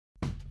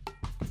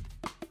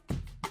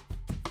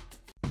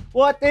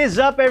What is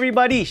up,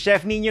 everybody?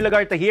 Chef Niño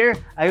Logarta here.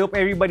 I hope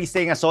everybody's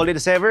staying as solid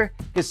as ever,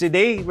 because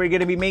today we're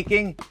gonna be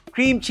making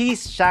cream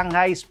cheese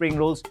Shanghai Spring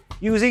Rolls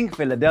using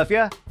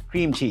Philadelphia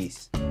cream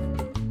cheese.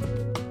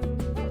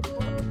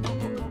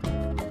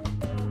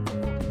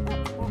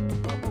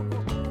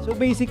 So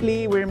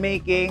basically, we're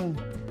making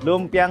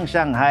lumpiang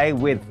Shanghai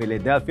with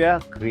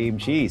Philadelphia cream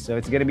cheese. So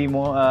it's gonna be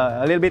more,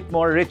 a little bit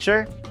more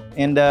richer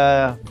and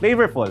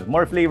flavorful,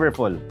 more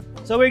flavorful.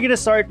 So we're gonna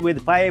start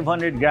with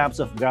 500 grams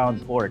of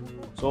ground pork.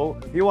 So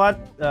if you want,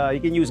 you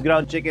can use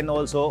ground chicken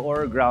also,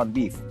 or ground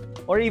beef,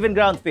 or even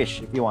ground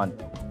fish if you want.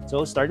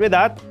 So start with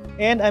that.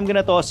 And I'm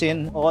gonna toss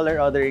in all our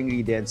other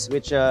ingredients,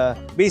 which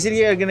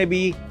basically are gonna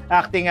be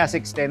acting as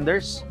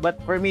extenders.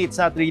 But for me, it's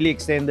not really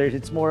extenders.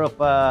 It's more of,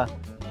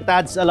 it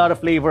adds a lot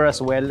of flavor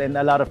as well and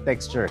a lot of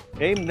texture.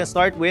 Okay, I'm gonna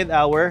start with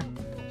our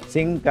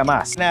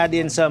singkamas. Add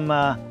in some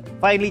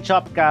finely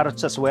chopped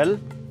carrots as well.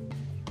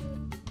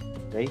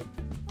 Okay.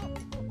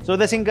 So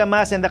the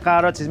singkamas and the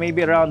carrots is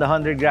maybe around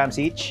 100 grams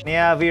each. We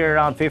have here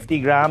around 50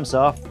 grams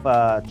of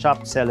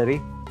chopped celery,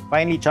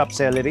 finely chopped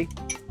celery.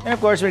 And of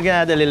course, we're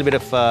gonna add a little bit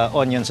of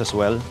onions as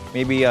well.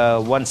 Maybe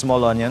one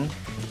small onion.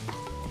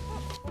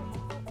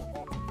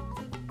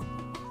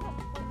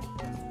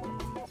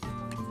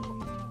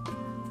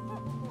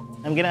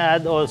 I'm gonna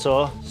add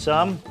also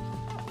some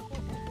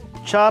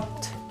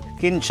chopped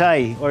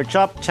kinchay or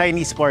chopped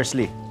Chinese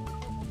parsley.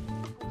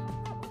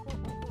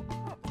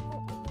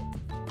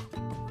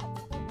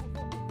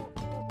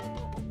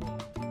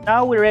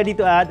 Now we're ready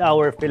to add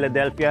our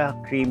Philadelphia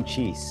cream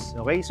cheese.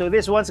 Okay, so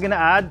this one's gonna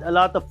add a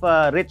lot of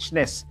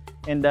richness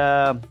and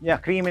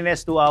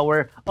creaminess to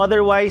our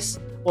otherwise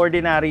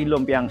ordinary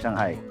lumpiang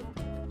Shanghai.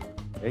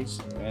 Okay,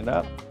 stand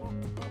up.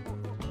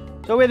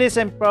 So with this,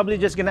 I'm probably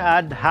just gonna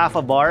add half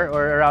a bar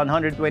or around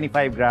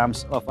 125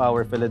 grams of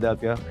our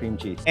Philadelphia cream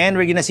cheese. And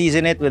we're gonna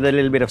season it with a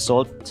little bit of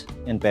salt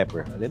and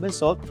pepper. A little bit of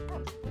salt.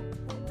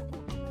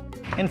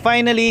 And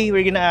finally,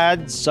 we're gonna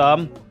add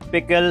some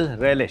pickle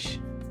relish.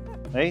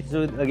 Right,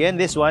 so again,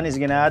 this one is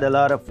gonna add a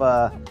lot of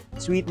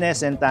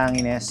sweetness and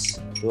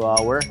tanginess to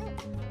our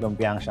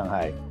lumpiang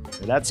Shanghai.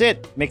 So that's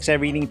it. Mix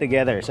everything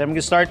together. So I'm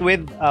gonna start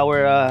with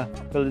our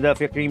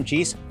Philadelphia cream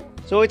cheese.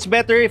 So it's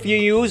better if you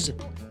use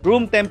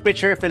room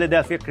temperature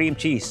Philadelphia cream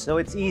cheese. So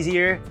it's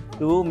easier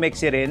to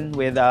mix it in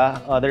with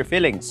other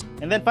fillings.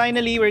 And then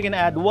finally, we're gonna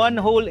add one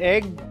whole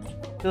egg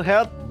to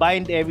help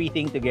bind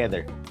everything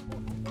together.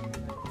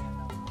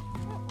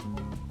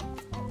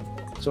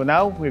 So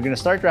now we're gonna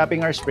start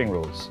wrapping our spring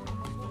rolls.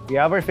 We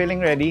have our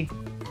filling ready.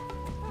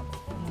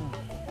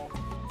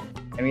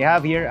 And we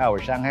have here our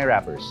Shanghai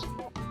wrappers.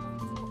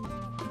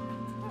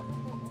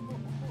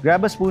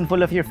 Grab a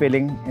spoonful of your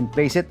filling and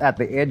place it at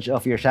the edge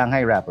of your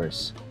Shanghai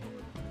wrappers.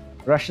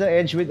 Brush the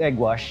edge with egg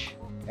wash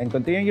and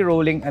continue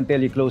rolling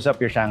until you close up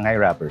your Shanghai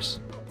wrappers.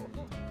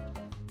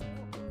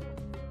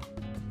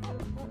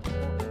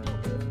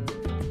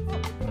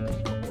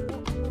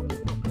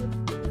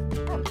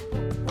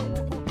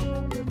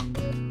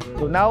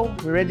 So now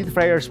we're ready to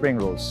fry our spring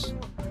rolls.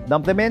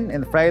 Dump them in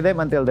and fry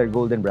them until they're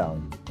golden brown.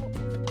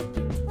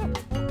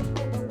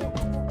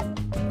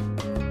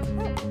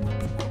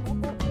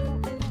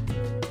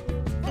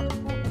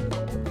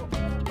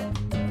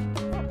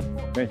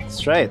 Okay, let's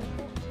try it.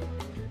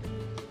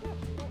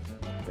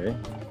 Okay,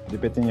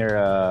 dip it in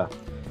your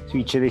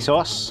sweet chili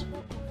sauce.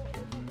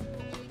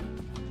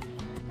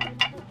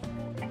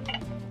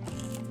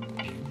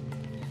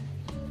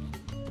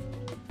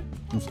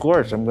 Of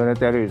course, I'm gonna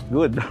tell you it's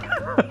good.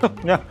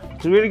 Yeah,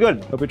 it's really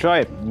good. Hope you try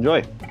it.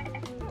 Enjoy.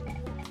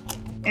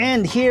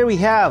 And here we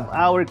have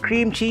our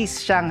cream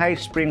cheese Shanghai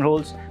Spring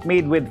Rolls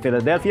made with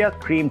Philadelphia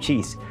cream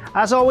cheese.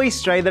 As always,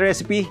 try the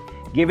recipe,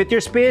 give it your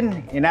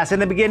spin, and as in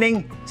the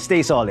beginning,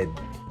 stay solid.